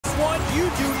you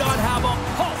do not have a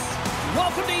pulse.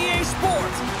 Welcome to EA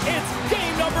Sports. It's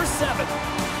game number 7.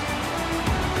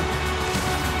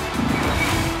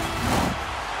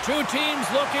 Two teams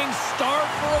looking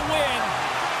starved for a win,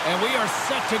 and we are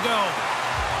set to go.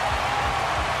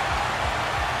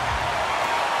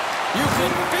 You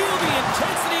can feel the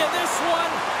intensity of this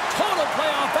one. Total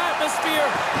playoff atmosphere.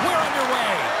 We're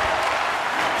underway.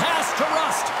 Pass to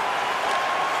Rust.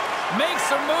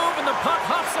 Makes a move, and the puck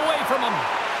hops away from him.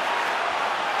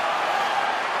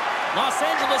 Los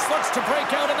Angeles looks to break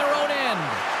out in their own end.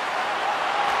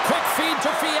 Quick feed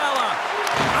to Fiala.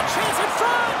 A chance in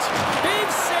front. Big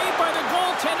save by the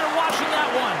goaltender watching that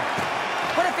one.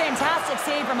 What a fantastic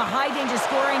save from a high-danger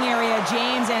scoring area,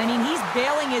 James. And, I mean, he's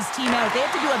bailing his team out. They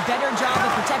have to do a better job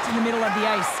of protecting the middle of the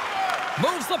ice.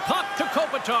 Moves the puck to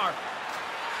Kopitar.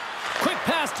 Quick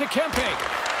pass to Kempe.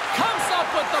 Comes up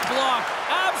with the block.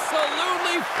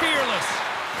 Absolutely fearless.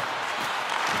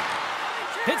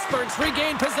 Pittsburgh's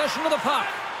regained possession of the puck.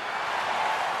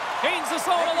 Gains the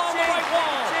zone along the right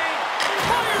wall.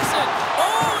 Fires it.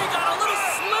 Oh, he got a little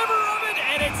sliver of it,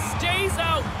 and it stays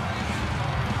out.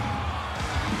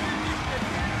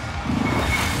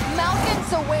 Malkin's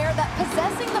aware that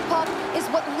possessing the puck is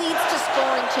what leads to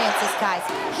scoring chances, guys.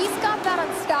 He's got that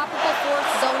unstoppable force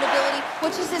zone ability,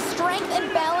 which is his strength and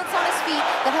balance on his feet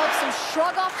that helps him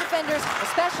shrug off defenders,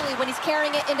 especially when he's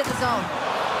carrying it into the zone.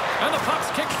 And the puck's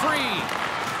kicked free.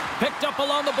 Picked up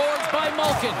along the boards by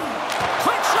Malkin.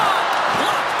 Quick shot!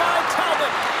 Blocked by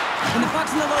Talbot. When the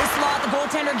puck's in the low slot, the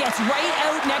goaltender gets right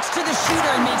out next to the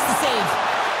shooter and makes the save.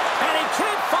 And he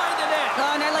can't find the net.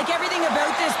 And I like everything about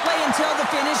this play until the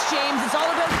finish, James. It's all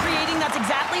about creating. That's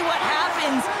exactly what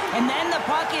happens. And then the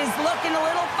puck is looking a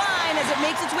little fine as it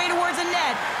makes its way towards the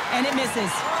net, and it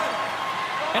misses.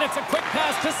 And it's a quick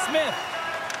pass to Smith.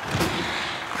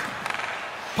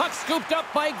 Puck scooped up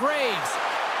by Graves.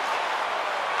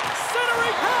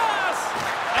 Centering pass!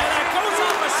 And it goes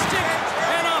off a stick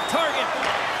and off target.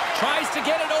 Tries to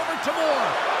get it over to Moore.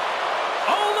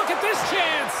 Oh, look at this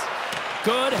chance.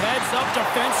 Good heads-up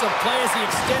defensive play as he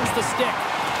extends the stick.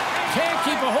 Can't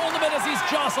keep a hold of it as he's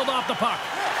jostled off the puck.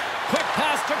 Quick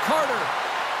pass to Carter.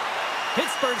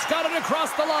 Pittsburgh's got it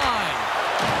across the line.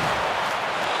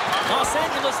 Los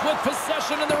Angeles with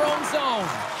possession in their own zone.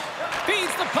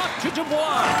 Feeds the puck to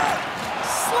Dubois.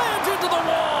 Slams into the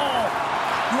wall.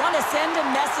 You want to send a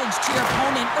message to your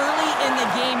opponent early in the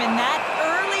game, and that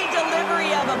early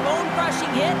delivery of a bone-crushing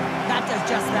hit, that does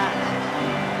just that.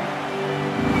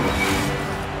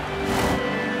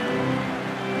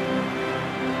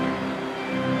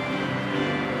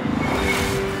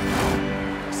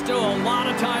 Still a lot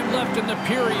of time left in the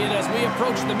period as we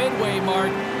approach the midway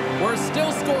mark. We're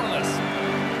still scoreless.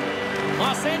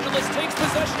 Los Angeles takes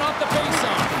possession off the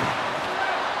faceoff.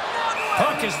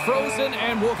 Puck is frozen,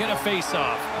 and we'll get a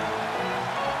face-off.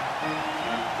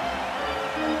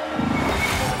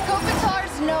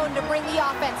 Kopitar's known to bring the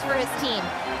offense for his team.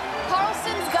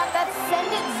 Carlson's got that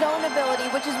send-it zone ability,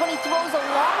 which is when he throws a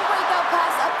long breakout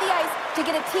pass up the ice to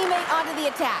get a teammate onto the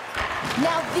attack.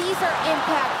 Now, these are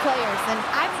impact players, and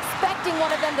I'm expecting one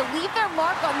of them to leave their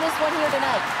mark on this one here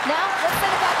tonight. Now, let's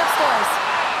send it back upstairs.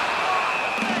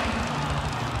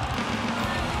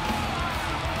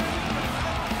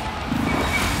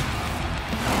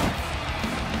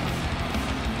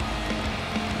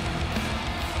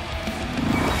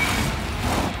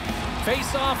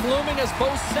 Face-off looming as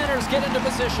both centers get into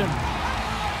position.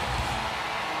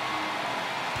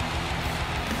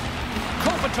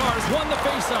 Kopitar's won the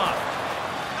face-off.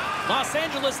 Los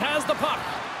Angeles has the puck.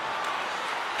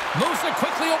 Moves it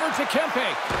quickly over to Kempe.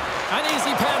 An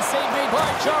easy pad save made by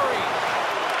Jari.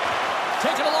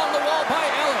 Taken along the wall by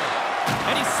Eller.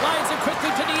 And he slides it quickly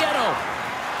to Nieto.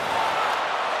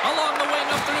 Along the wing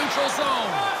up the neutral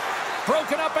zone.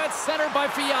 Broken up at center by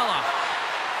Fiala.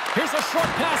 Here's a short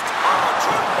pass. Oh,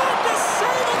 tremendous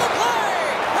save on the play!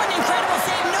 What an incredible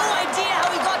save. No idea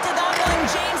how he got to that one,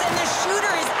 James. And the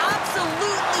shooter is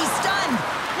absolutely stunned.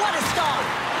 What a stop.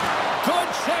 Good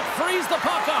check. Frees the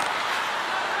puck up.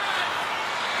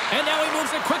 And now he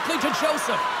moves it quickly to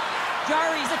Joseph.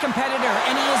 Jari's a competitor,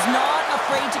 and he is not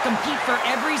afraid to compete for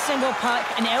every single puck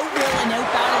and outwill and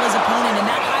outbattle his opponent. And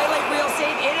that highlight reel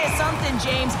save, it is something,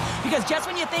 James, because just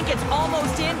when you think it's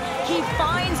almost in, he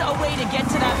finds a way to get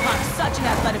to that puck. Such an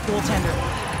athletic goaltender.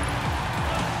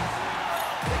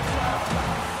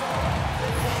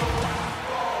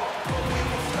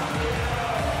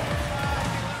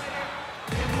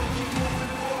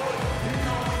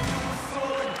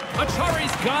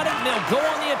 Achari's got it, and they'll go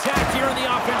on the attack here in the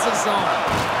offensive zone.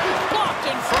 Blocked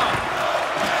in front.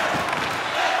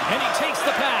 And he takes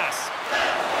the pass.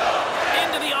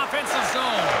 Into the offensive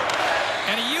zone.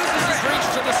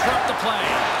 play.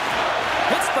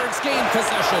 Pittsburgh's gained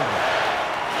possession.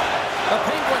 The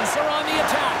Penguins are on the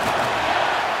attack.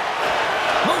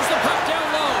 Moves the puck down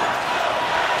low.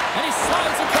 And he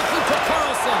slides it quickly to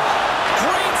Carlson.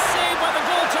 Great save by the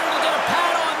goaltender to get a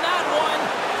pad on that one.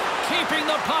 Keeping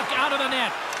the puck out of the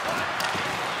net.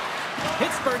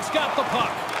 Pittsburgh's got the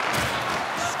puck.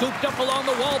 Scooped up along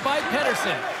the wall by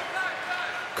Pettersson.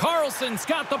 Carlson's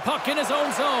got the puck in his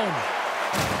own zone.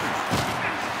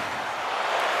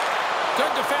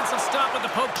 Good defensive stop with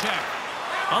the poke check.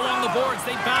 Along the boards,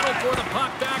 they battle for the puck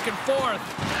back and forth.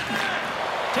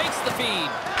 Takes the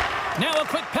feed. Now a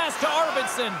quick pass to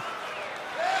Arvidsson.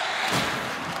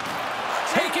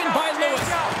 Taken by Lewis.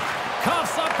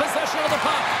 Coughs up possession of the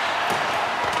puck.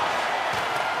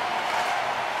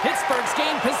 Pittsburgh's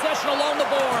gained possession along the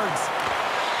boards.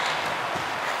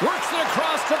 Works it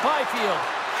across to Byfield.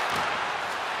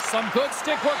 Some good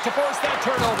stick work to force that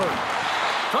turnover.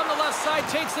 From the left side,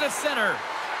 takes it at center.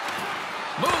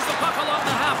 Moves the puck along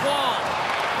the half wall.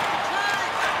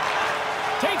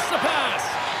 Takes the pass.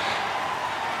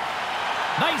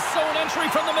 Nice zone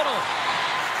entry from the middle.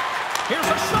 Here's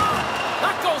a shot.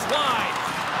 That goes wide.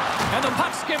 And the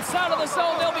puck skips out of the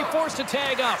zone. They'll be forced to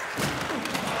tag up.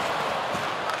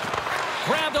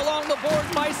 Grabbed along the board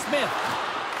by Smith.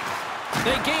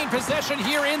 They gain possession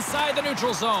here inside the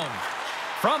neutral zone.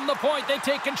 From the point, they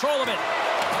take control of it.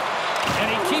 And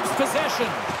he keeps possession.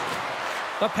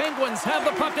 The Penguins have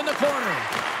the puck in the corner.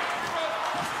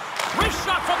 Wrist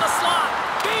shot from the slot.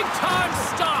 Big time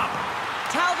stop.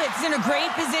 Talbot's in a great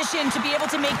position to be able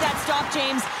to make that stop,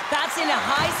 James. That's in a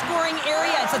high-scoring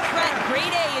area. It's a threat.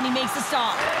 Grade A, and he makes the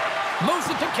stop. Moves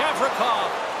it to Gavrikov.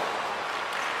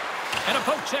 And a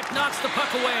poke check knocks the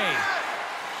puck away.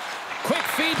 Quick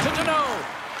feed to Deneau.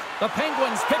 The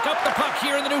Penguins pick up the puck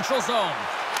here in the neutral zone.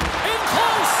 In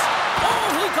close! Oh,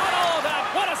 he got all of that.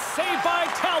 What a save by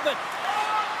Talbot.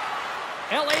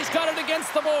 LA's got it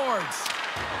against the boards.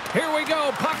 Here we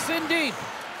go. Puck's in deep.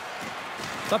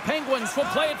 The Penguins will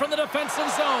play it from the defensive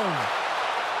zone.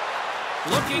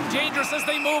 Looking dangerous as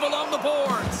they move along the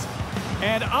boards.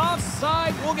 And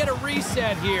offside, we'll get a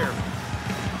reset here.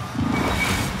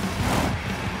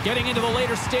 Getting into the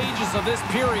later stages of this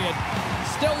period.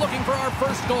 Still looking for our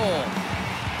first goal.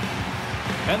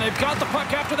 And they've got the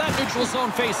puck after that neutral zone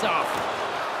faceoff.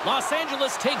 Los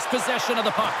Angeles takes possession of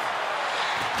the puck.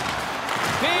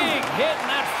 Big hit, and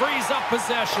that frees up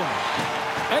possession.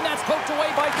 And that's poked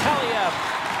away by Kaliev.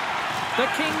 The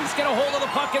Kings get a hold of the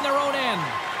puck in their own end.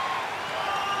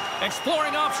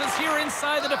 Exploring options here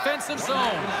inside the defensive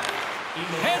zone.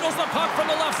 Handles the puck from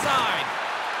the left side.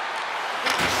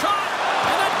 Shot,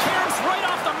 and that caroms right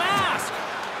off the mask.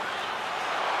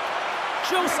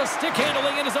 Joseph stick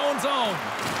handling in his own zone.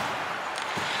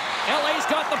 LA's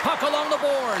got the puck along the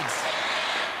boards.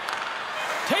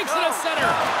 Takes it at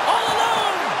center. All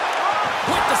alone.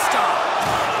 With the stop.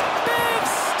 Big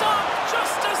stop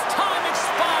just as time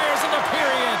expires in the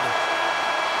period.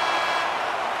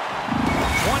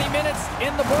 20 minutes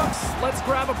in the books. Let's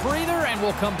grab a breather and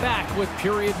we'll come back with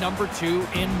period number 2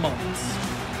 in moments.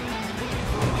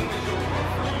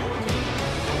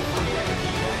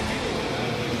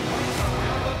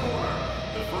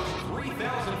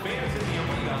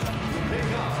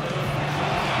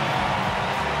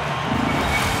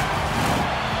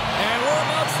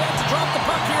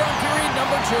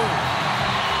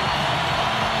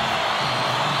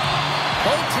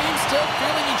 Both teams still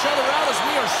feeling each other out as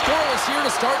we are scoreless here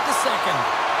to start the second.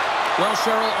 Well,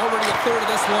 Cheryl, already a third of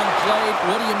this one played.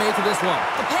 What do you make of this one?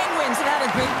 The Penguins have had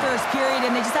a great first period,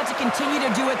 and they just have to continue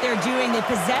to do what they're doing. They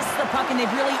possess the puck, and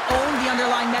they've really owned the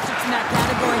underlying metrics in that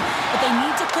category. But they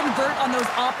need to convert on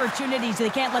those opportunities. They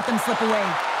can't let them slip away.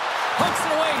 Pokes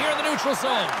it away here in the neutral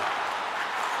zone.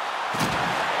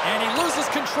 And he loses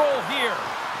control here.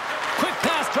 Quick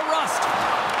pass to Rust.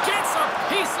 Gets a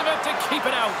piece of it to keep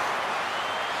it out.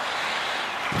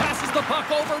 Passes the puck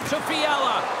over to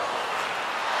Fiala.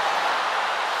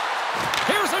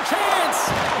 Here's a chance.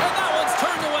 And that one's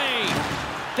turned away.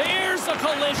 There's a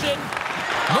collision.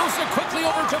 Moves it quickly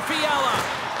over to Fiala.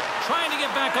 Trying to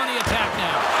get back on the attack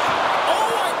now.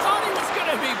 Oh, I thought he was going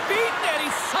to be beaten, and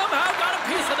he somehow got a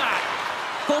piece of that.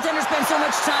 Goaltender spends so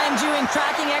much time doing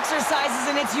tracking exercises,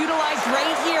 and it's utilized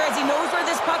right here as he knows where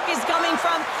this puck is coming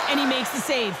from, and he makes the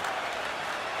save.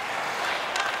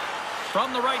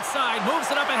 From the right side,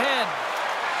 moves it up ahead.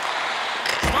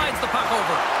 Slides the puck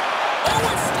over. Oh,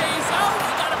 it stays out.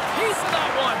 He got a piece of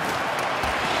that one.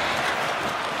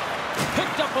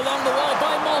 Picked up along the wall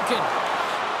by Malkin.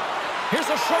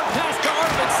 Here's a short pass to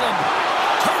Arvidsson.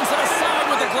 Turns it aside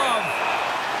with the glove.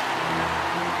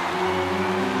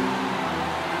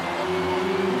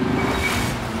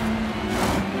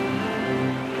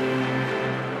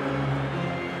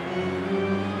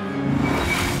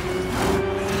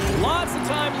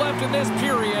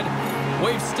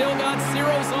 still got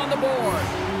zeros on the board.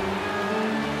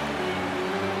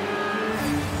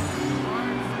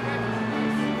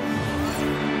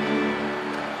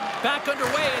 Back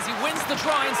underway as he wins the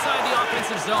draw inside the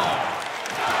offensive zone.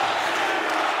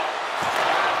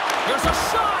 Here's a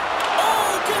shot.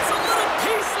 Oh, gets a little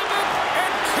piece of it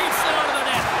and keeps it out of the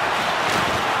net.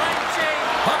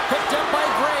 Puck picked up by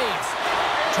Graves.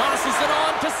 Tosses it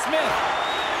on to Smith.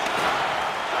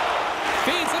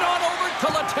 Feeds it on over to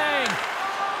Letang.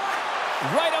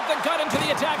 Right up the gut into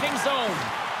the attacking zone.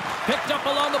 Picked up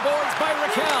along the boards by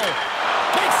Raquel.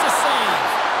 Makes the save.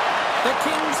 The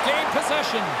Kings gain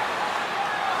possession.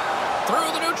 Through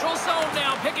the neutral zone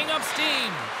now, picking up steam.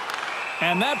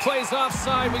 And that plays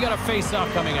offside. We got a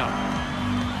face-off coming up.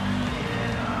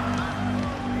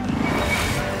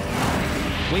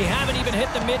 We haven't even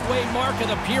hit the midway mark of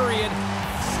the period.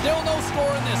 Still no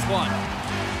score in this one.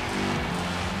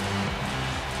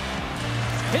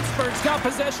 Pittsburgh's got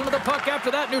possession of the puck after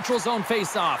that neutral zone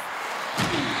face-off.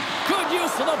 Good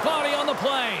use of the body on the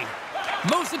play.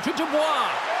 Moves it to Dubois.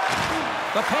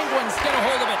 The Penguins get a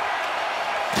hold of it.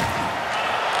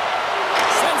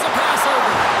 Sends a pass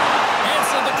over.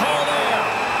 Answered the call there.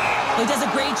 He does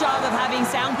a great job of having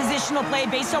sound positional play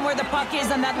based on where the puck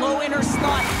is on that low inner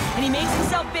slot. And he makes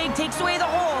himself big, takes away the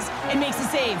holes, and makes a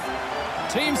save.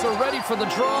 Teams are ready for the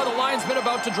draw. The linesman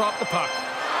about to drop the puck.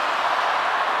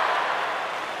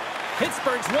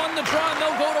 Pittsburgh's won the draw, and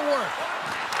they'll go to work.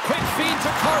 Quick feed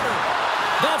to Carter.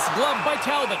 That's gloved by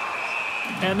Talbot.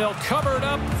 And they'll cover it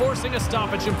up, forcing a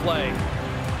stoppage in play.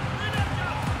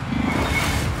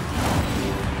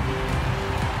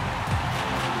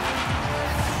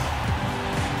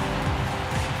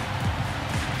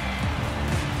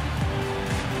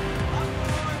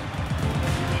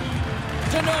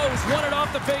 Deneau's won it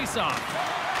off the faceoff.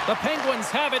 The Penguins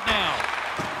have it now.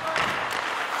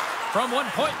 From one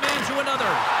point man to another.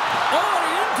 Oh,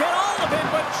 he didn't get all of it,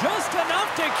 but just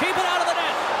enough to keep it out of the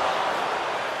net.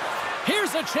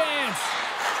 Here's a chance.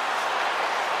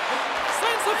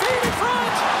 Sends the feed in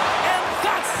front, and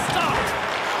that's stopped.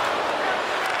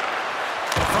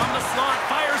 From the slot,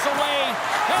 fires away,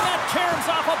 and that caroms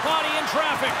off a body in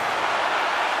traffic.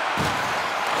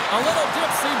 A little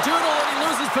dipsy-doodle, and he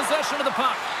loses possession of the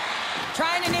puck.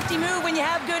 Trying a nifty move when you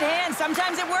have good hands.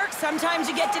 Sometimes it works, sometimes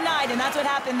you get denied, and that's what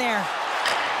happened there.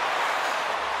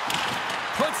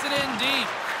 Puts it in deep.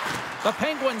 The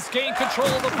Penguins gain control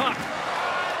of the puck.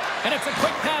 And it's a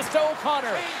quick pass to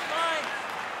O'Connor.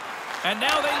 And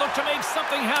now they look to make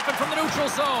something happen from the neutral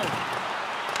zone.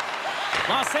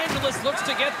 Los Angeles looks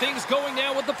to get things going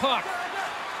now with the puck.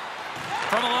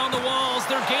 From along the walls,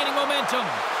 they're gaining momentum.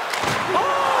 Oh,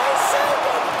 he saved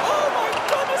it! Oh, my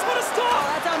goodness, what a stop! Oh,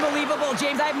 that's unbelievable,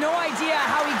 James. I have no idea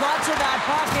how he got to that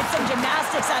puck. It's some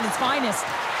gymnastics at its finest.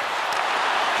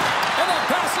 And that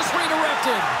pass is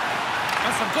redirected.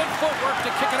 And some good footwork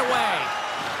to kick it away.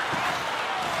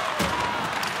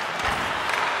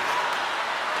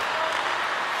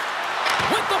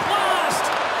 With the blast!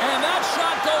 And that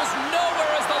shot goes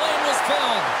nowhere as the lane was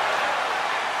filled.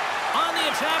 On the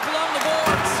attack along the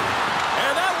boards.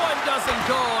 And that one doesn't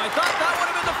go. I thought that would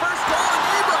have been the first goal of the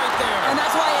game right there. And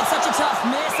that's why it's such a tough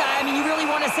miss. I mean, you really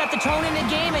want to set the tone in the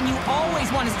game, and you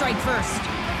always want to strike first.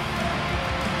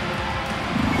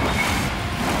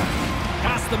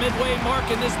 Past the midway mark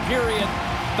in this period,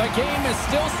 the game is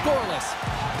still scoreless.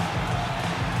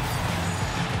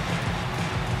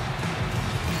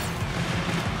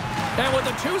 And with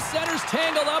the two centers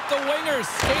tangled up, the winger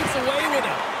skates away with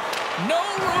it. No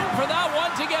room for that one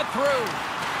to get through.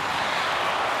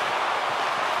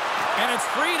 And it's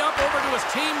freed up over to his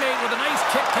teammate with a nice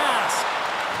kick pass.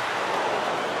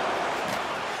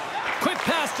 Quick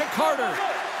pass to Carter.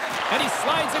 And he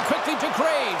slides it quickly to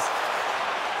Graves.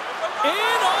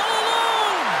 In all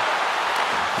alone.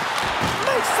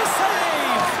 Makes the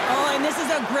save. Oh, and this is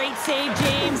a great save,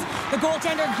 James. The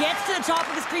goaltender gets to the top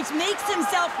of his crease, makes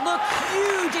himself look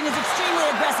huge, and is extremely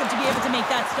aggressive to be able to make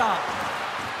that stop.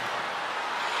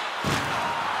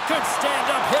 Good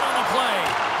stand-up hit on the play.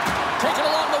 Taken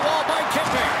along the wall by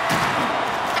Kemper.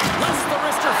 Lets the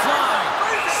wrister fly.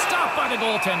 Stopped by the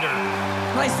goaltender.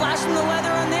 Well, he's slashing the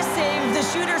leather on this save. The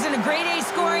shooter's in a grade A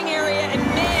scoring area, and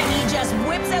man, he just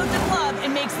whips out the glove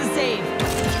and makes the save.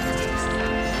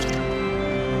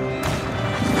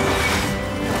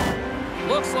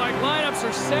 Looks like lineups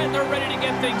are set and they're ready to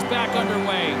get things back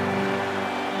underway.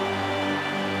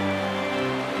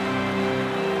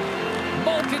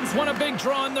 Balkans won a big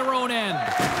draw in their own end.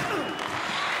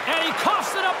 And he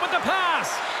coughs it up with the pass.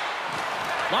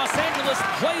 Los Angeles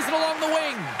plays it along the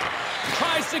wing.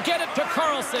 Tries to get it to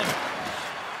Carlson.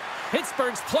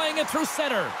 Pittsburgh's playing it through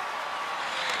center.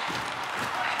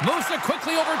 Moves it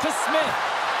quickly over to Smith.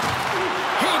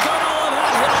 He got all of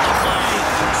that hit on the play.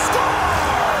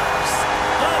 Scores!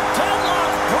 The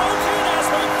deadlock broken as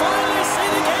we finally see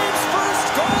the game's first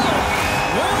goal.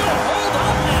 Will it hold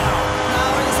up now? Now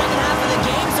we're in the second half of the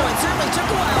game, so it certainly took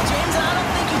a while, James. And I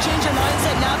don't think you change your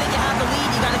mindset now that you have the lead.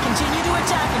 You got to continue to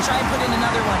attack and try and put in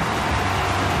another one.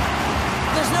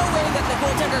 There's no way that the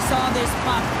goaltender saw this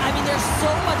puck. I mean, there's so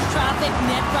much traffic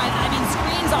net front. I mean,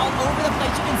 screens all over the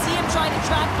place. You can see him trying to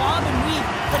track Bob and weave,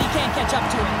 but he can't catch up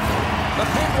to it. The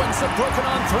Penguins have broken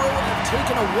on through and have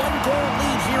taken a one-goal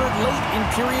lead here late in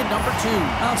period number 2.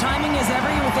 Well, timing is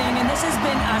everything, and this has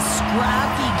been a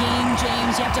scrappy game,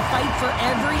 James. You have to fight for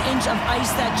every inch of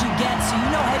ice that you get. So you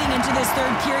know heading into this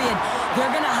third period,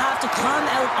 they're going to have to come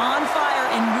out on fire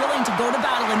and willing to go to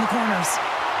battle in the corners.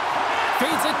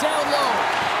 Feeds it down low.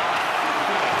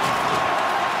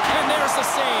 And there's the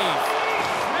save.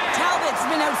 Talbot's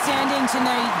been outstanding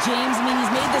tonight, James. I mean, he's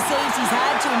made the saves he's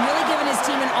had to and really given his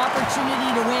team an opportunity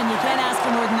to win. You can't ask for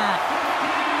more than that.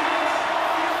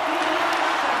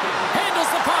 Handles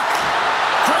the puck.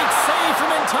 Great save from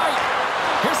in tight.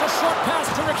 Here's a short pass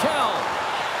to Raquel.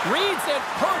 Reads it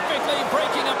perfectly,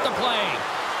 breaking up the play.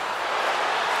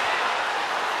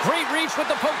 Great reach with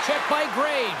the poke check by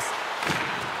Graves.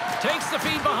 Takes the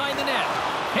feed behind the net.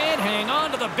 Can't hang on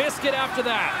to the biscuit after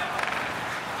that.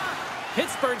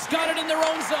 Pittsburgh's got it in their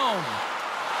own zone.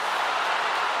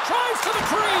 Drives to the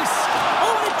crease.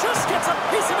 Oh, and it just gets a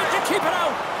piece of it to keep it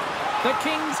out. The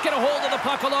Kings get a hold of the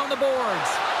puck along the boards.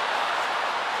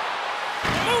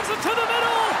 Moves it to the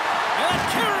middle. And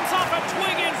caroms off a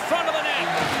twig in front of the net.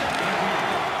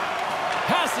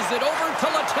 Passes it over to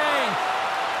Letang.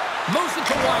 Moves it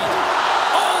to White.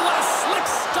 Oh, what a slick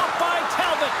stop by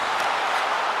Talbot.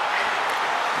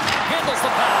 Handles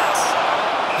the pass.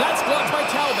 That's blocked by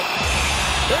Talbot.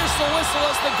 There's the whistle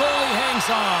as the goalie hangs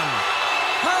on.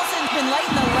 Carlson's been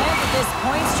lighting the lamp with this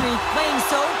point streak, playing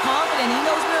so confident. He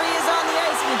knows where he is on the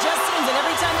ice, and it just seems that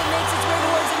every time it makes its way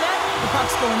towards the net, the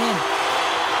puck's going in.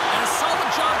 And a solid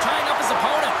job tying up his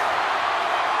opponent.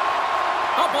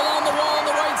 Up along the wall on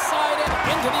the right side and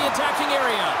into the attacking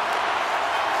area.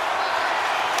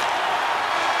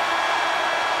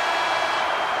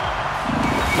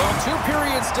 Well, 2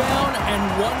 periods down and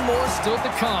 1 more still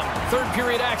to come. Third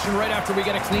period action right after we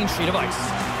get a clean sheet of ice.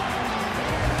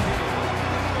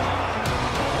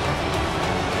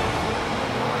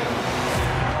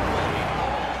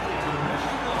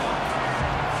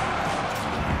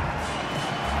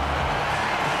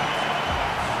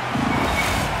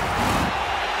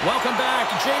 Welcome back.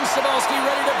 James Cybulski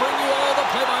ready to bring you all the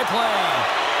play-by-play.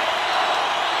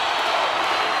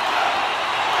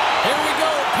 Here we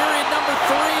go. Period number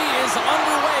 3 is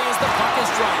underway as the puck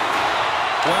is dropped.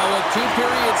 Well, with 2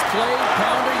 periods played,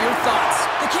 Pounder, your thoughts?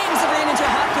 The Kings have ran into a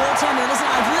hot goaltender. Listen,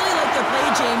 I really like their play,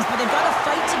 James, but they've got to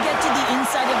fight to get to the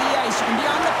inside of the ice. You can be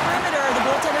on the perimeter. The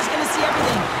goaltender's going to see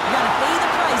everything. You got to pay the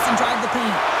price and drive the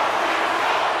paint.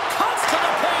 Cuts to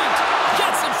the paint.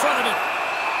 Gets in front of it.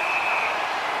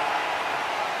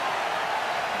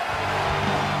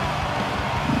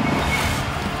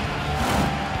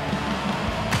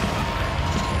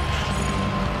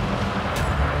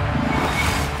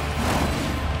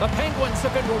 The Penguins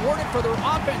have been rewarded for their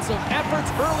offensive efforts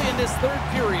early in this third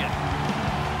period.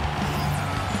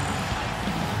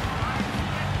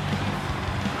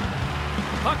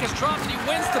 Puck is dropped and he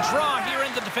wins the draw here in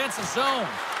the defensive zone.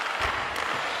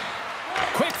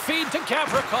 Quick feed to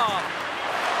Gavrikov.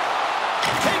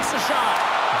 Takes a shot.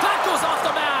 That goes off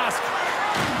the mask.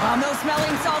 No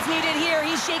smelling salts needed here.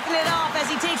 He's shaking it off as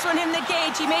he takes one in the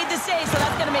cage. He made the save, so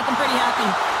that's going to make him pretty happy.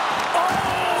 Oh,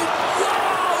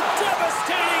 wow!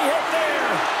 Devastating hit there.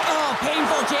 Oh,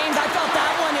 painful, James. I felt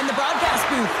that one in the broadcast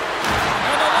booth.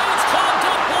 And the line's clogged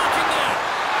up blocking that.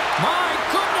 My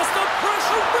goodness, the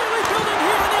pressure really building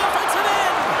here in the offensive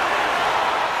end.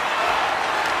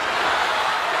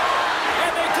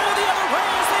 And they go the other way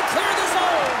as they clear the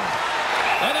zone.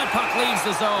 And that puck leaves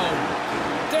the zone.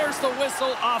 There's the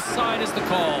whistle. Offside is the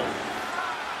call.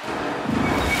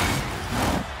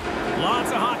 Lots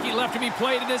of hockey left to be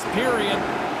played in this period.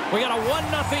 We got a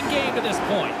 1-0 game to this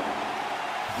point.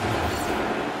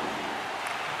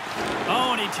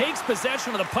 Oh, and he takes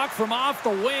possession of the puck from off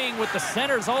the wing with the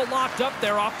centers all locked up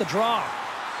there off the draw.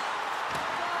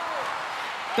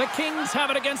 The Kings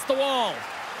have it against the wall.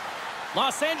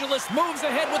 Los Angeles moves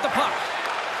ahead with the puck.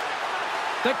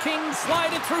 The Kings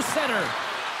slide it through center.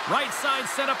 Right side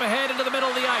set up ahead into the middle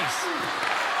of the ice.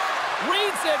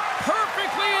 Reads it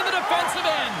perfectly in the defensive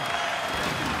end.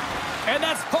 And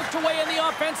that's poked away in the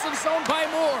offensive zone by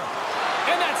Moore.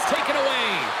 And that's taken away.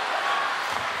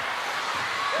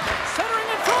 Centering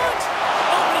in front.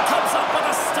 Oh,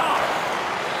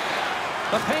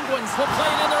 The Penguins will play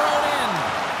it in their own end.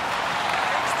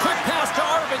 Quick pass to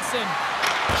Arvidsson.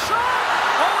 Shot!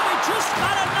 Oh, and he just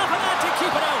got enough of that to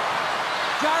keep it out.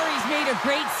 Jari's made a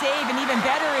great save, and even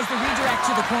better is the redirect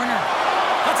to the corner.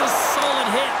 That's a solid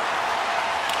hit.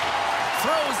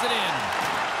 Throws it in.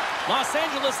 Los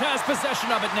Angeles has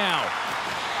possession of it now.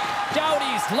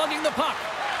 Doughty's lugging the puck.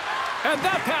 And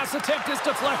that pass attempt is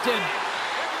deflected.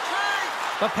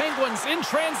 The Penguins in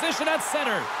transition at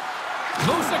center.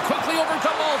 Moves it quickly over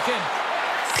to Malkin.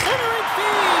 Centering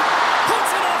feed.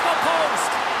 Puts it off the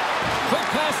post. Quick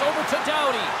pass over to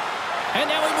Doughty. And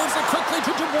now he moves it quickly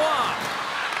to Dubois.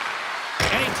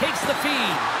 And he takes the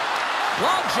feed.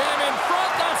 Log jam in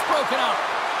front. That's broken up.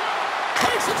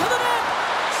 Takes it to the net.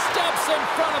 Steps in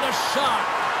front of the shot.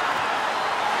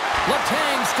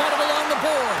 Letang's got it along the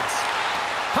boards.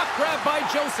 Puck grab by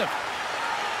Joseph.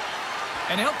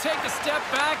 And he'll take a step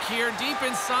back here deep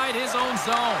inside his own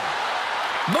zone.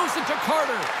 Moves it to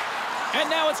Carter. And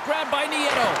now it's grabbed by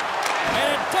Nieto. And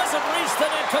it doesn't reach the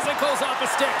net because it goes off a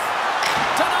stick.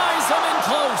 Denies him in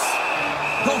close.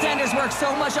 Goaltenders work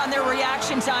so much on their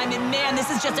reaction time, and man, this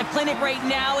is just a clinic right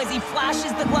now as he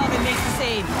flashes the glove and makes the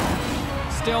save.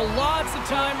 Still lots of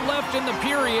time left in the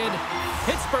period.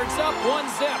 Pittsburgh's up 1-0.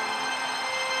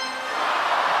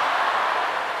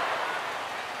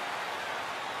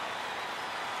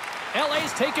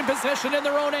 LA's taking possession in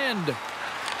their own end.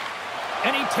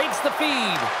 And he takes the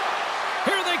feed.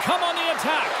 Here they come on the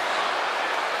attack.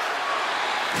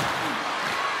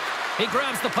 He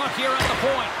grabs the puck here at the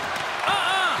point.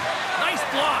 Nice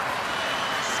block.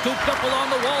 Scooped up along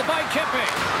the wall by Kempe.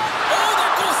 Oh,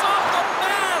 that goes off the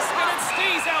mask, and it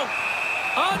stays out.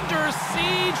 Under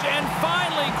siege, and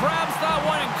finally grabs that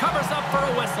one and covers up for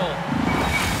a whistle.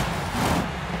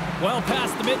 Well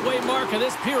past the midway mark of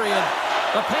this period,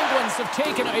 the Penguins have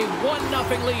taken a 1-0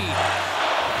 lead.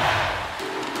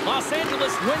 Los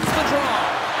Angeles wins the draw.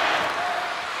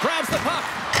 Grabs the puck.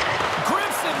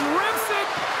 Grips it, rips it.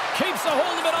 Keeps a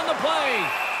hold of it on the play.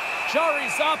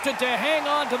 Jari's opted to hang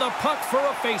on to the puck for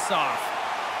a faceoff.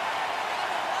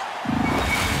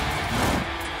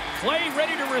 Play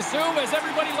ready to resume as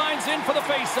everybody lines in for the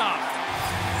faceoff.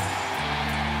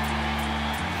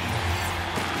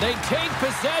 They take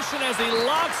possession as he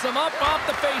locks him up off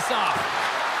the faceoff.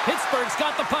 Pittsburgh's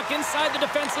got the puck inside the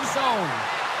defensive zone.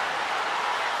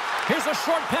 Here's a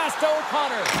short pass to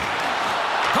O'Connor.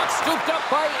 Puck scooped up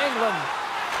by England.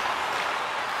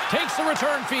 Takes the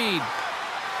return feed.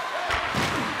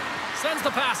 Sends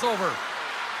the pass over.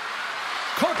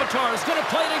 Kopitar's going to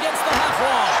play it against the half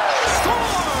wall.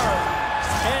 Score!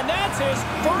 And that's his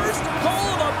first goal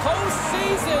of the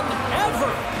postseason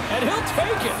ever. And he'll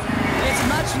take it. It's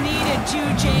much needed too,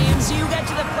 James. You get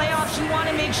to the playoffs, you want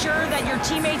to make sure that your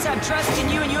teammates have trust in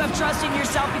you and you have trust in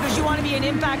yourself because you want to be an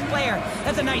impact player.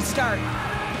 That's a nice start.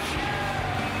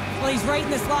 Well, he's right in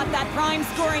the slot, that prime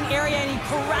scoring area, and he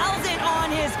corrals it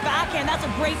on his backhand. That's a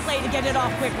great play to get it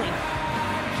off quickly.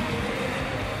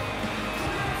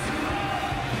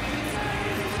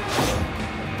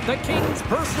 The Kings'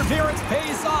 perseverance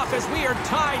pays off as we are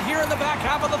tied here in the back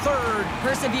half of the third.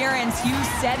 Perseverance, you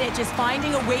said it. Just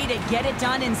finding a way to get it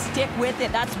done and stick with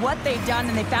it. That's what they've done,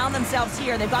 and they found themselves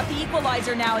here. They've got the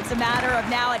equalizer now. It's a matter of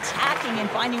now attacking and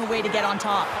finding a way to get on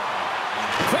top.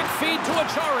 Quick feed to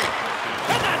Achari.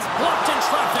 And that's blocked in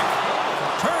traffic.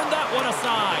 Turn that one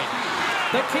aside.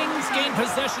 The Kings gain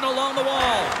possession along the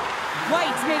wall.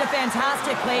 White's made a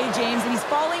fantastic play, James, and he's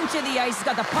falling to the ice. He's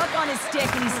got the puck on his stick,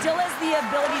 and he still has the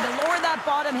ability to lower that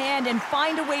bottom hand and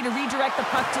find a way to redirect the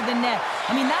puck to the net.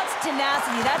 I mean, that's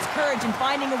tenacity, that's courage, and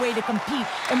finding a way to compete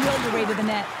and will your way to the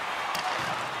net.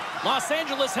 Los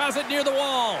Angeles has it near the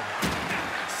wall.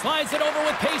 Slides it over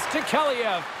with pace to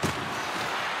Kaliev.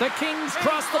 The Kings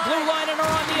cross the blue line and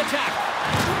are on the attack.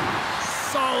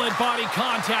 Solid body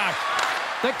contact.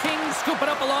 The Kings scoop it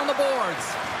up along the boards.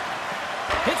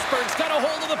 Pittsburgh's got a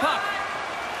hold of the puck.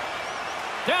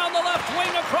 Down the left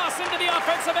wing across into the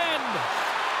offensive end.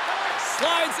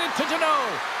 Slides it to Deneau.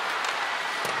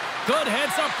 Good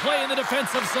heads-up play in the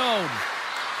defensive zone.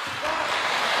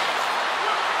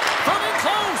 From in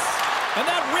close. And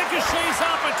that ricochets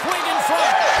off a twig in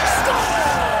front.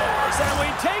 Scores! And we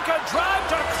take a drive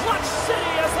to Clutch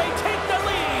City as they take the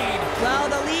lead. Well,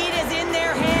 the lead is in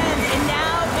their hands, and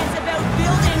now it's about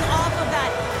building off of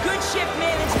that. Good shift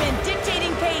management,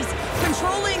 dictating pace,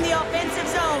 controlling the offensive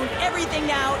zone. Everything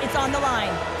now, it's on the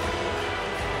line.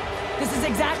 This is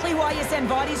exactly why you send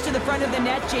bodies to the front of the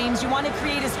net, James. You want to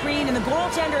create a screen, and the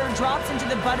goaltender drops into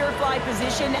the butterfly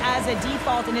position as a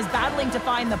default and is battling to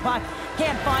find the puck.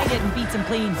 Can't find it and beats him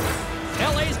clean.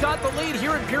 LA's got the lead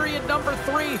here in period number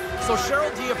 3. So,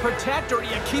 Cheryl, do you protect or do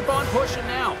you keep on pushing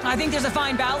now? I think there's a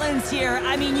fine balance here.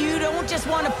 I mean, you don't just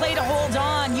want to play to hold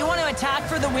on. You want to attack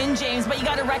for the win, James, but you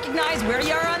got to recognize where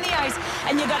you are on the ice,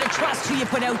 and you got to trust who you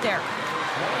put out there.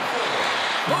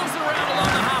 Moves it around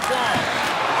along the half wall.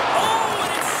 Oh,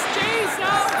 and it stays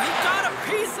out. He got a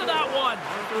piece of that one.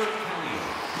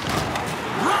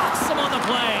 Rocks him on the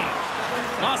play.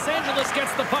 Los Angeles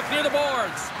gets the puck near the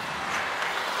boards.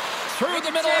 Through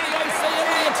the middle of the ice, they enter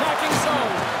the attacking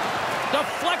zone.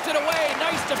 Deflected away.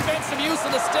 Nice defensive use of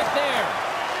the stick there.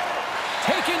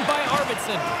 Taken by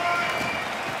Arvidsson.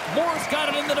 Moore's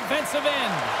got it in the defensive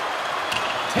end.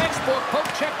 Textbook poke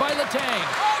check by Letang.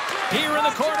 Here in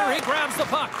the corner, he grabs the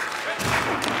puck.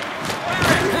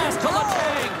 Pass to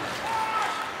Letang.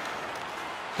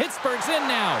 Pittsburgh's in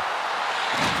now.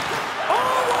 Oh,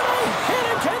 what a hit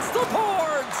against the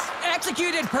boards!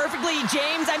 Executed perfectly,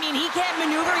 James. I mean, he can't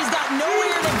maneuver. He's got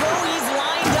nowhere to go. He's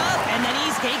lined up, and then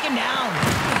he's taken down.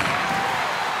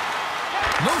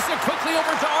 Moves it quickly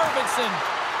over to Arvidsson.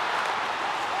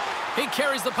 He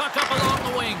carries the puck up along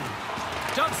the wing.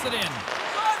 Dumps it in.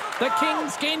 The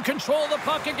Kings gain control of the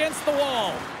puck against the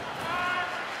wall.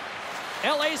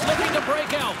 LA's looking to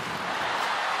break out.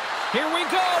 Here we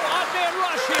go. Odd man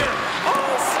rush here.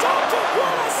 Oh, stopped it.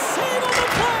 What a save on the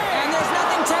play. And there's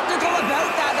nothing technical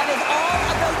about that. That is all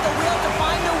about the will to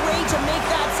find a way to make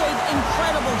that save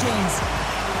incredible, James.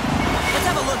 Let's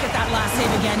have a look at that last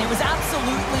save again. It was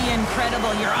absolutely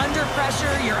incredible. You're under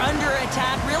pressure, you're under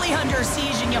attack, really under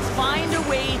siege, and you find a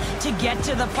way to get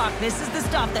to the puck. This is the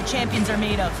stuff that champions are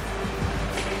made of.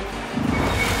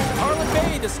 Harlan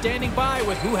Bay is standing by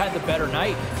with who had the better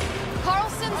night.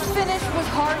 Carlson's finish was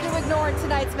hard to ignore in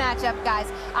tonight's matchup, guys.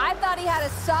 I thought he had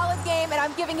a solid game, and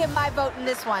I'm giving him my vote in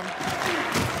this one.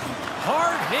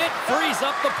 Hard hit, frees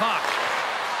up the puck.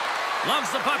 Loves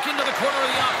the puck into the corner of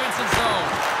the offensive zone.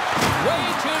 Way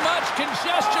too much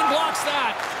congestion blocks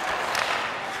that.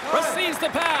 Receives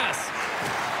the pass.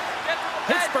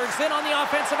 Pittsburgh's in on the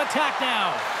offensive attack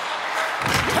now.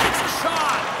 Takes a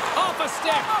shot. Off a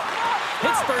stick.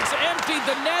 Pittsburgh's emptied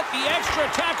the net. The extra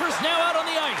attacker's now out on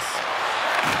the ice.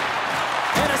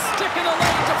 And a stick in the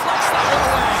lane deflects that one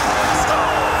away.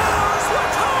 Scores!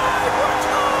 We're tied! We're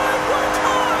tied! We're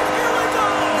tied! Here we go!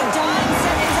 The dying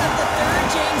seconds of the third,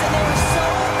 James, and they were so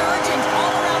urgent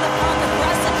all around the puck,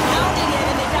 aggressive, pounding it,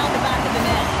 and they found the back of the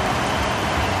net.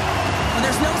 Well,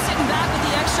 there's no sitting back with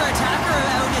the extra attacker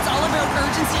out. It's all about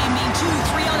urgency and being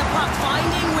 2-3 on a puck,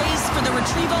 finding ways for the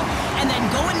retrieval, and then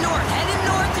going north, heading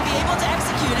north to be able to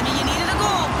execute. I mean, you needed a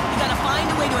goal. You got to find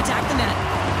a way to attack the net.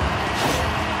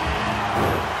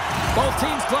 Both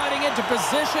teams gliding into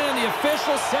position, and the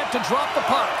official set to drop the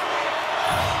puck.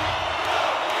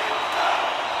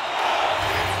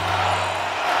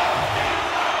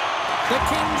 The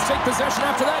Kings take possession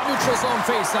after that neutral zone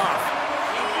face-off.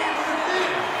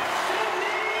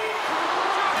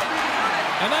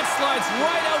 And that slides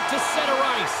right out to center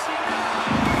ice.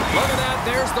 Look at that,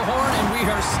 there's the horn, and we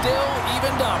are still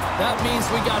evened up. That means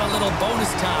we got a little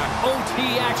bonus time.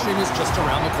 OT action is just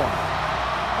around the corner.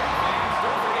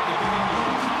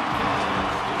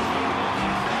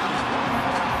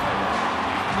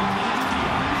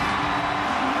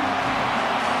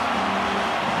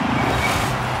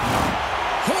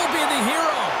 Who'll be the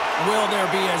hero? Will there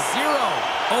be a 0?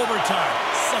 Overtime,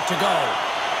 set to go.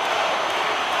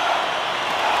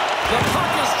 The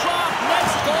puck is dropped.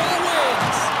 Next goal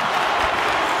wins.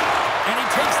 And he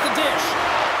takes the dish.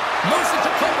 Moves it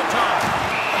to Kopitar.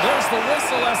 There's the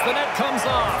whistle as the net comes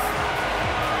off.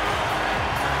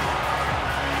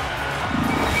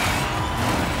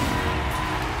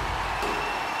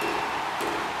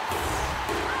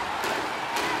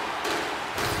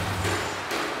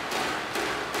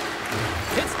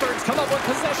 Pittsburgh's come up with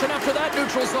possession after that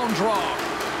neutral zone draw.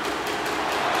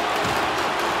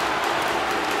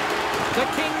 The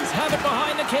Kings have it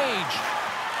behind the cage.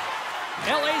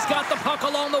 LA's got the puck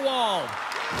along the wall.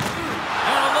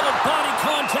 And a little body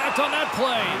contact on that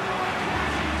play.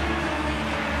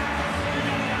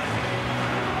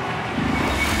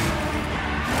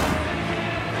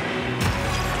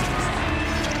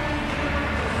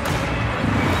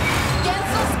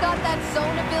 Gensel's got that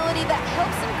zone ability that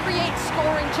helps him create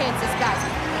scoring chances, guys.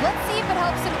 Let's see if it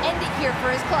helps him end it here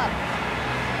for his club.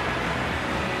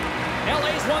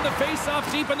 LA's won the face-off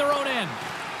deep in their own end.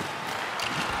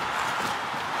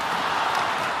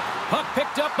 Puck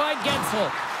picked up by Gensel.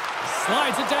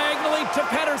 Slides it diagonally to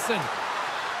Pettersson.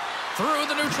 Through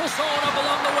the neutral zone up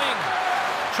along the wing.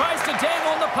 Tries to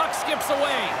dangle and the puck skips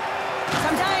away.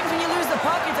 Sometimes when you lose the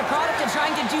puck, it's a product of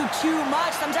trying to do too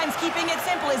much. Sometimes keeping it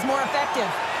simple is more effective.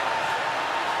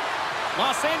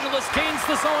 Los Angeles gains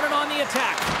the zone and on the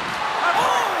attack.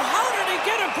 Oh, how did he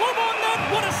get a glove on that?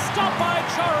 What a stop by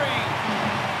Chari.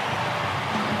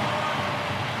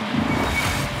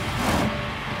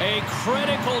 A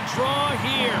critical draw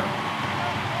here.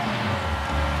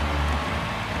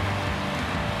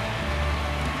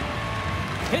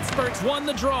 Pittsburgh's won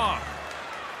the draw.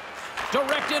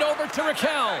 Directed over to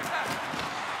Raquel.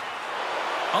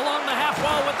 Along the half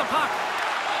wall with the puck.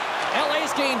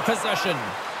 LA's gained possession.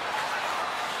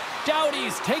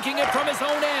 Doughty's taking it from his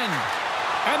own end.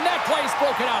 And that play's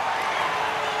broken up.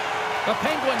 The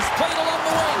Penguins played along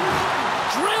the wing.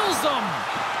 Drills them.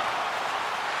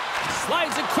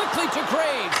 Slides it quickly to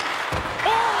Graves. Oh,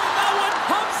 that one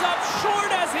pumps up short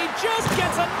as he just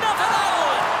gets enough of that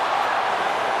one.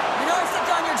 You know, I stepped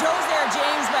on your toes there,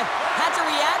 James, but had to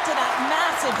react to that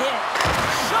massive hit.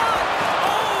 Shot!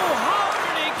 Oh, how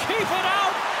did he keep it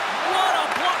out? What a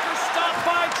blocker stop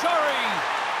by Chari.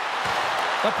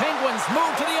 The Penguins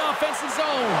move to the offensive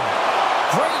zone.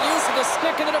 Great use of the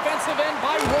stick in the defensive end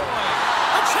by Roy.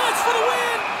 A chance for the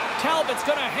win! Talbot's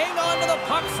going to hang on to the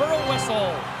puck for a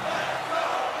whistle.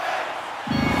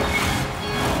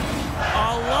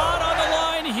 A lot on the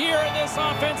line here in this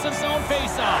offensive zone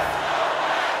faceoff.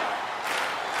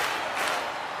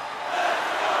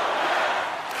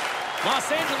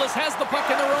 Los Angeles has the puck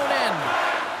in their own end.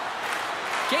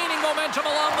 Gaining momentum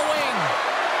along the wing.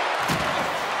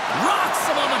 Rocks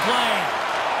him on the play.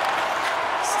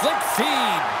 Slick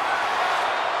feed.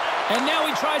 And now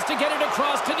he tries to get it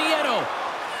across to Nieto.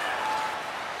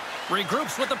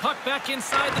 Regroups with the puck back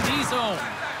inside the D-zone.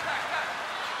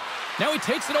 Now he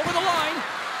takes it over the line.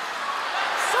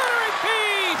 Centering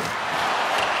feed.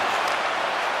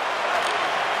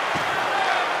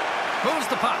 Moves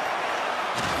the puck.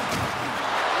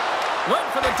 Went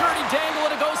for the dirty dangle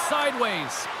and it goes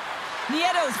sideways.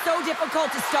 Nieto's so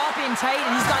difficult to stop in tight,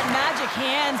 and he's got magic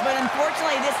hands, but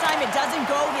unfortunately this time it doesn't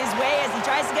go his way as he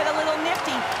tries to get a little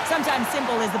nifty. Sometimes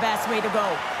simple is the best way to go.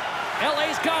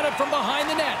 LA's got it from behind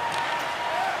the net.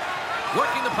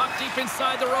 Working the puck deep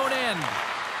inside their own end.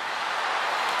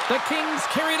 The Kings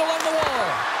carry it along the wall.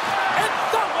 And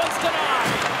that one's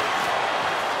denied.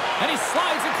 And he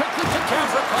slides it quickly to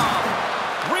Kavrakov.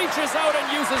 Reaches out and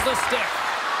uses the stick.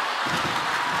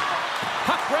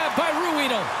 Puck grab by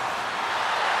Ruedel.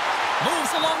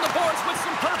 Moves along the boards with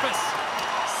some purpose.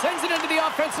 Sends it into the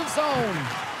offensive zone.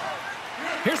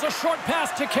 Here's a short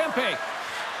pass to Kempe.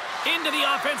 Into the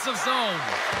offensive zone.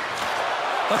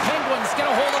 The Penguins get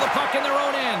a hold of the puck in their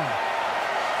own end.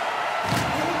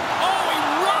 Oh, he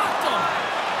rocked him.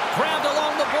 Grabbed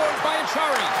along the boards by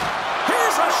Achari.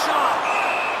 Here's a shot.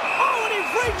 Oh, and he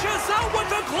reaches out with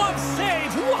the glove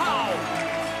save. Wow.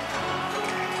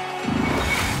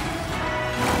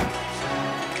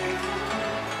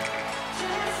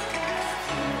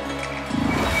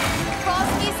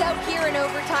 Out here in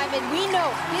overtime, and we know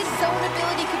his zone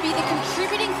ability could be the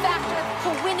contributing factor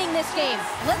to winning this game.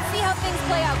 Let's see how things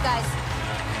play out, guys.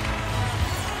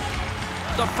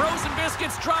 The frozen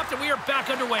biscuits dropped, and we are back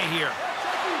underway here.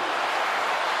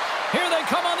 Here they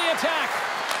come on the attack.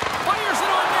 Fires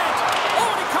it on net.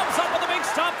 Oh, and he comes up with a big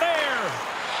stop there.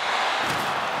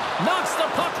 Knocks the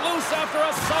puck loose after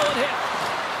a solid hit.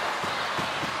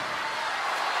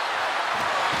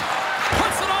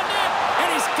 Puts it on net, and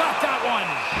he's got that one.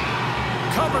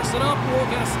 Covers it up, we'll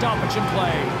get a stoppage in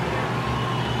play.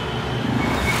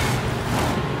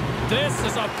 This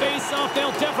is a face-off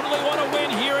they'll definitely want to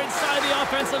win here inside the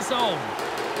offensive zone.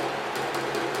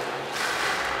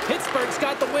 Pittsburgh's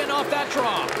got the win off that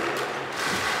draw.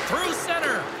 Through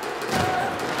center.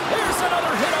 Here's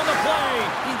another hit on the play.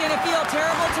 He's going to feel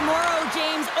terrible tomorrow,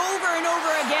 James. Over and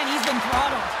over again, he's been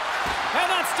throttled.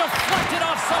 And that's deflected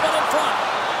off someone in front.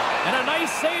 And a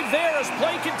nice save there as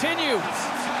play continues.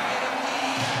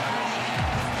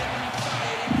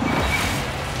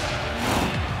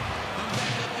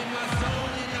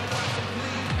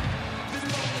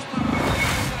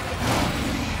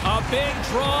 A big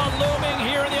draw looming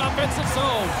here in the offensive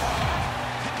zone.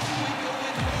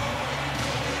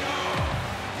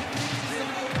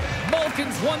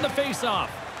 Malkin's won the faceoff.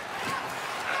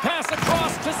 Pass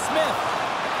across to Smith.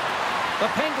 The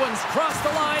Penguins cross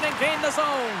the line and gain the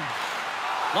zone.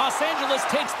 Los Angeles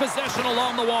takes possession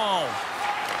along the wall.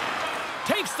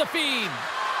 Takes the feed.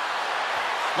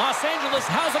 Los Angeles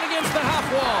has it against the half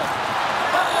wall.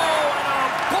 Oh, and a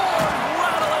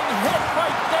board-rattling hit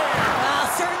right there.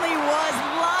 Certainly was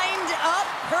lined up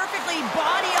perfectly,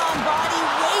 body on body,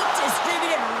 weight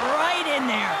distributed right in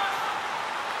there.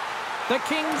 The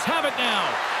Kings have it now.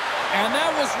 And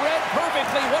that was read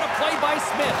perfectly. What a play by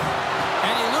Smith.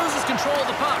 And he loses control of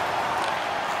the puck.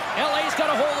 LA's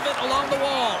got a hold of it along the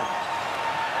wall.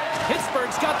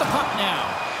 Pittsburgh's got the puck now.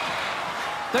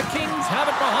 The Kings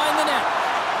have it behind the net.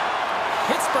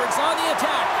 Pittsburgh's on the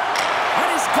attack. And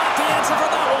he's got the answer for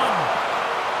that one.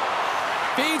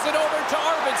 Feeds it over to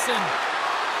Arvidsson.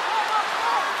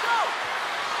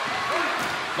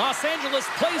 Los Angeles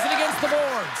plays it against the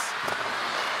boards.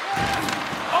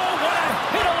 Oh, what a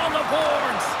hit along the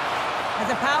boards.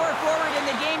 As a power forward in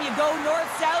the game, you go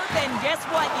north-south, and guess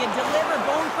what? You deliver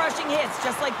bone-crushing hits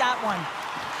just like that one.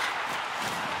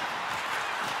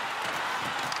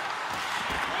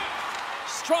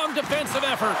 Strong defensive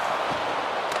effort.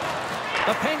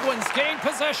 The Penguins gain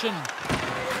possession.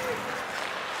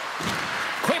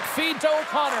 Quick feed to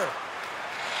O'Connor.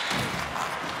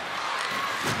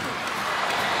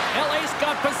 LA's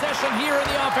got possession here in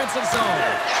the offensive zone.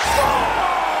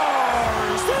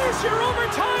 Scores! There's your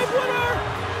overtime winner!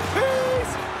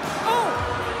 He's out!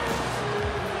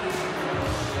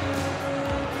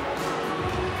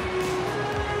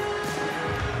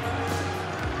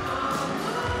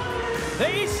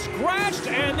 They scratched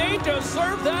and they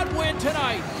deserve that win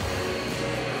tonight.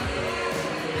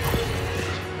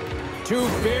 Two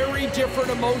very different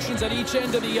emotions at each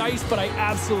end of the ice, but I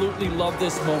absolutely love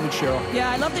this moment, Cheryl. Yeah,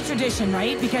 I love the tradition,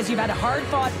 right? Because you've had a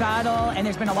hard-fought battle, and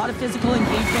there's been a lot of physical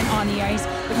engagement on the ice,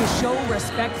 but you show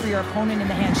respect for your opponent in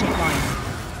the handshake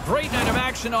line. Great night of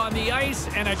action on the ice,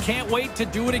 and I can't wait to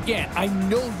do it again. I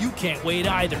know you can't wait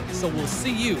either, so we'll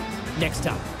see you next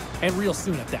time, and real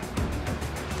soon at that.